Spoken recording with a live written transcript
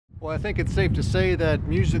Well, I think it's safe to say that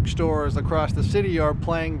music stores across the city are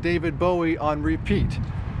playing David Bowie on repeat.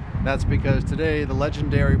 That's because today the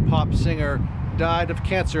legendary pop singer died of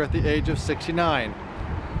cancer at the age of 69.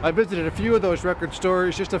 I visited a few of those record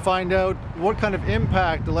stores just to find out what kind of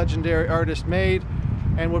impact the legendary artist made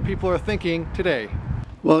and what people are thinking today.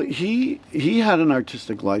 Well, he had an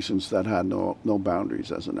artistic license that had no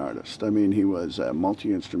boundaries as an artist. I mean, he was a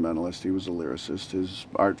multi-instrumentalist, he was a lyricist. His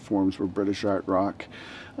art forms were British art rock,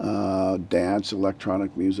 dance,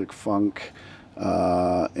 electronic music, funk,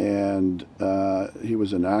 and he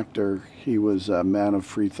was an actor. He was a man of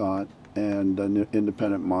free thought and an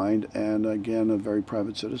independent mind, and again, a very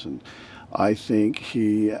private citizen. I think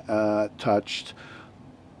he touched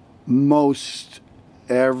most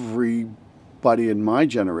everybody in my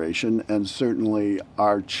generation, and certainly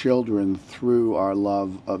our children, through our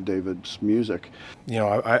love of David's music. You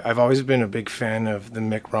know, I've always been a big fan of the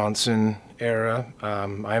Mick Ronson era.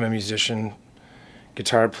 I'm a musician,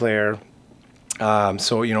 guitar player,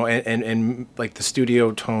 so you know, and like the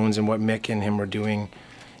studio tones and what Mick and him were doing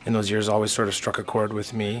in those years always sort of struck a chord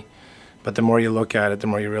with me. But the more you look at it, the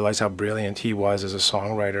more you realize how brilliant he was as a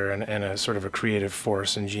songwriter and a sort of a creative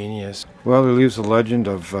force and genius. Well, he leaves a legend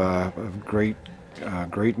of great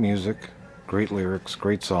music, great lyrics,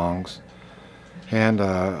 great songs, and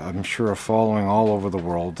I'm sure a following all over the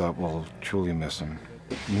world that will truly miss him.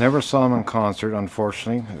 Never saw him in concert,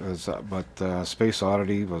 unfortunately, but Space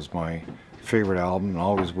Oddity was my favorite album and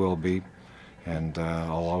always will be. And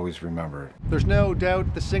I'll always remember it. There's no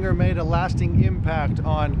doubt the singer made a lasting impact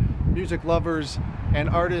on music lovers and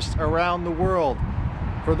artists around the world.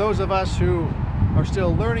 For those of us who are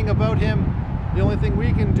still learning about him, the only thing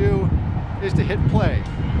we can do is to hit play.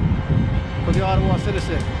 For the Ottawa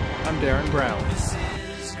Citizen, I'm Darren Brown.